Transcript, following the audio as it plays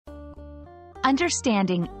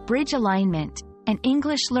Understanding Bridge Alignment, an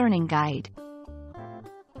English Learning Guide.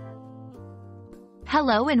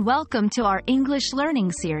 Hello and welcome to our English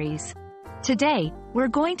Learning Series. Today, we're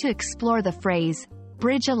going to explore the phrase,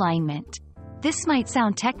 bridge alignment. This might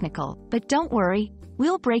sound technical, but don't worry,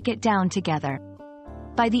 we'll break it down together.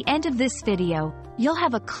 By the end of this video, you'll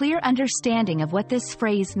have a clear understanding of what this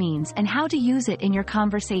phrase means and how to use it in your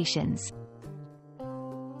conversations.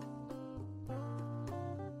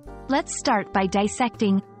 Let's start by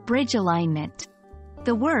dissecting bridge alignment.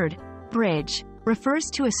 The word bridge refers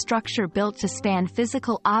to a structure built to span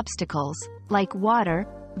physical obstacles, like water,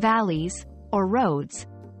 valleys, or roads,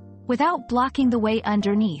 without blocking the way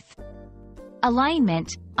underneath.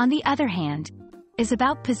 Alignment, on the other hand, is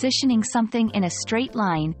about positioning something in a straight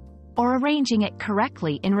line or arranging it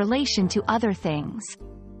correctly in relation to other things.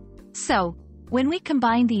 So, when we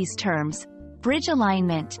combine these terms, bridge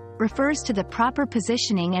alignment refers to the proper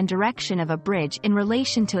positioning and direction of a bridge in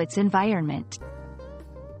relation to its environment.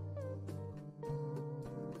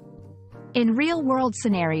 In real-world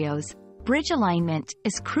scenarios, bridge alignment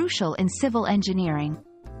is crucial in civil engineering.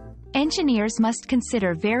 Engineers must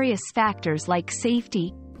consider various factors like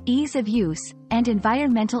safety, ease of use, and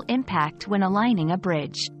environmental impact when aligning a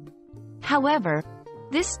bridge. However,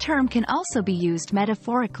 this term can also be used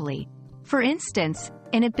metaphorically. For instance,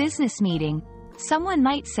 in a business meeting, someone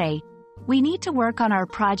might say, "We need to work on our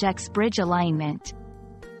project's bridge alignment,"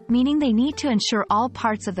 meaning they need to ensure all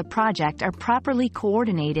parts of the project are properly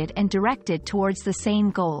coordinated and directed towards the same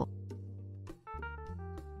goal.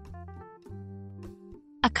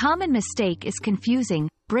 A common mistake is confusing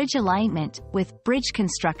bridge alignment with bridge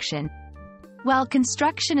construction. While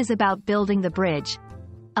construction is about building the bridge,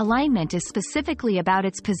 alignment is specifically about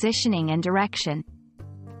its positioning and direction.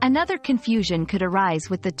 Another confusion could arise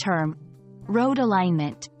with the term road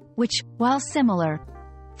alignment, which, while similar,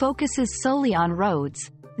 focuses solely on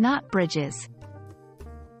roads, not bridges.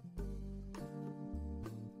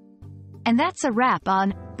 And that's a wrap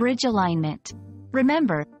on bridge alignment.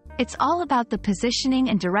 Remember, it's all about the positioning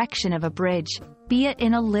and direction of a bridge, be it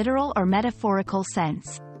in a literal or metaphorical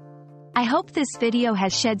sense. I hope this video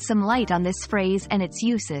has shed some light on this phrase and its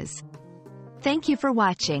uses. Thank you for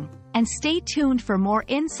watching, and stay tuned for more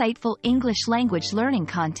insightful English language learning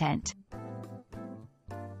content.